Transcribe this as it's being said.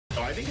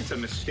I think it's a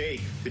mistake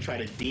to try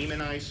to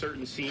demonize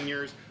certain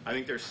seniors. I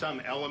think there's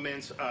some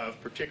elements of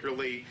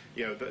particularly,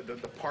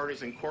 the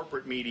partisan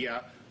corporate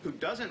media who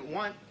doesn't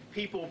want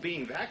people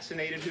being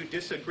vaccinated who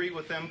disagree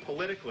with them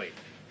politically.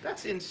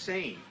 That's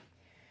insane.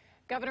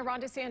 Governor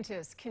Ron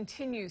DeSantis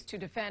continues to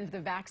defend the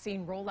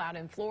vaccine rollout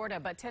in Florida,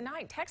 but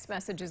tonight text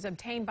messages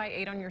obtained by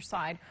 8 on Your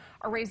Side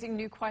are raising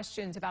new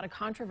questions about a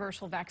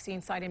controversial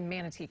vaccine site in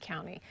Manatee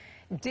County.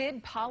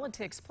 Did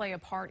politics play a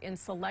part in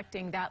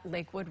selecting that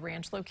Lakewood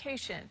Ranch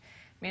location?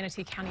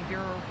 Manatee County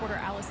Bureau reporter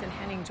Allison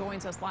Henning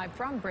joins us live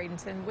from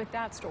Bradenton with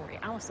that story.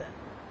 Allison.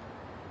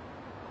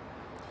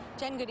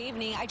 Jen, good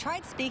evening. I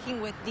tried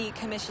speaking with the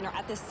commissioner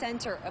at the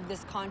center of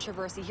this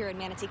controversy here in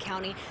Manatee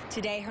County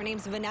today. Her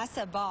name's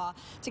Vanessa Baugh.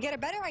 To get a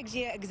better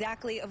idea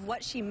exactly of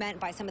what she meant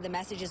by some of the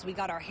messages we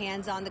got our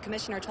hands on, the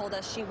commissioner told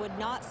us she would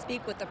not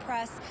speak with the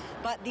press,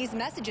 but these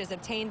messages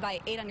obtained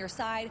by 8 on Your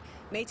Side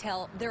may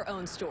tell their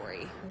own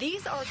story.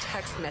 These are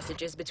text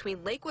messages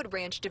between Lakewood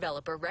Ranch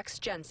developer Rex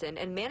Jensen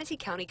and Manatee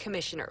County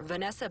Commissioner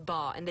Vanessa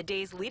Baugh in the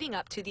days leading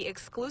up to the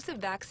exclusive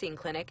vaccine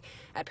clinic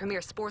at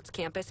Premier Sports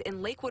Campus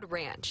in Lakewood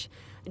Ranch.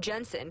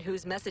 Jensen,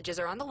 whose messages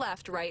are on the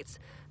left, writes,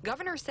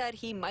 "Governor said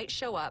he might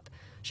show up.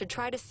 Should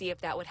try to see if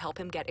that would help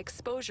him get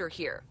exposure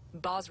here."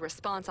 Baugh's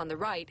response on the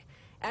right,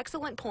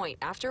 "Excellent point.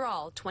 After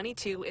all,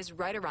 22 is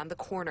right around the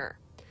corner."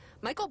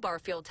 Michael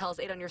Barfield tells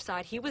 8 on Your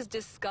Side he was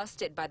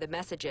disgusted by the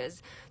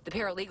messages. The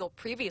paralegal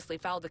previously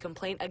filed a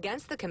complaint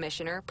against the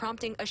commissioner,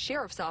 prompting a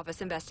sheriff's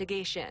office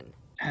investigation.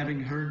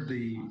 Having heard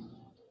the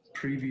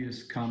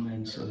previous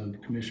comments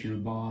of Commissioner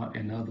Baugh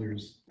and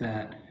others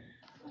that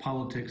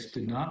politics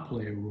did not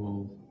play a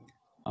role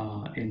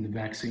in the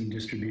vaccine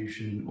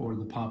distribution or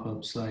the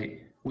pop-up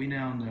site, we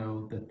now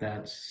know that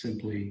that's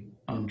simply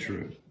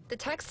untrue. The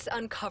texts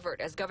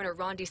uncovered as Governor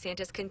Ron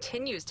DeSantis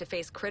continues to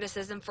face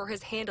criticism for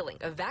his handling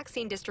of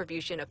vaccine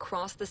distribution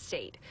across the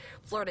state.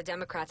 Florida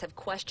Democrats have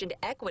questioned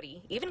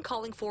equity, even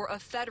calling for a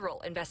federal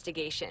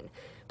investigation.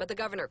 But the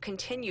governor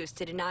continues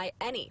to deny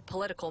any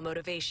political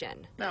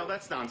motivation. No,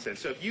 that's nonsense.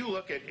 So if you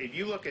look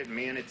at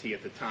Manatee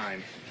at the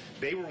time,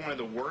 they were one of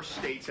the worst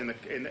states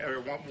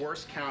or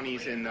worst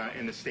counties in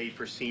the state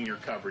for senior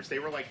coverage. They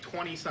were like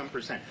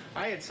 20-some%.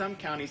 I had some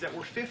counties that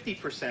were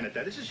 50% at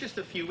that. This is just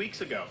a few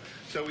weeks ago.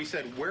 So we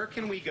said, where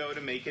can we go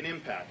to make an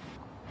impact?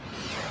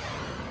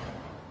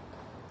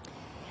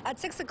 At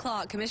 6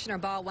 o'clock, Commissioner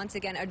Baugh once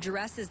again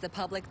addresses the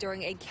public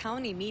during a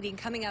county meeting.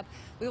 Coming up,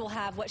 we will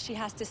have what she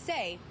has to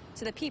say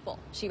to the people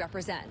she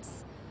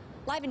represents.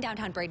 Live in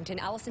downtown Bradenton,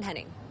 Allison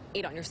Henning,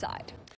 8 on Your Side.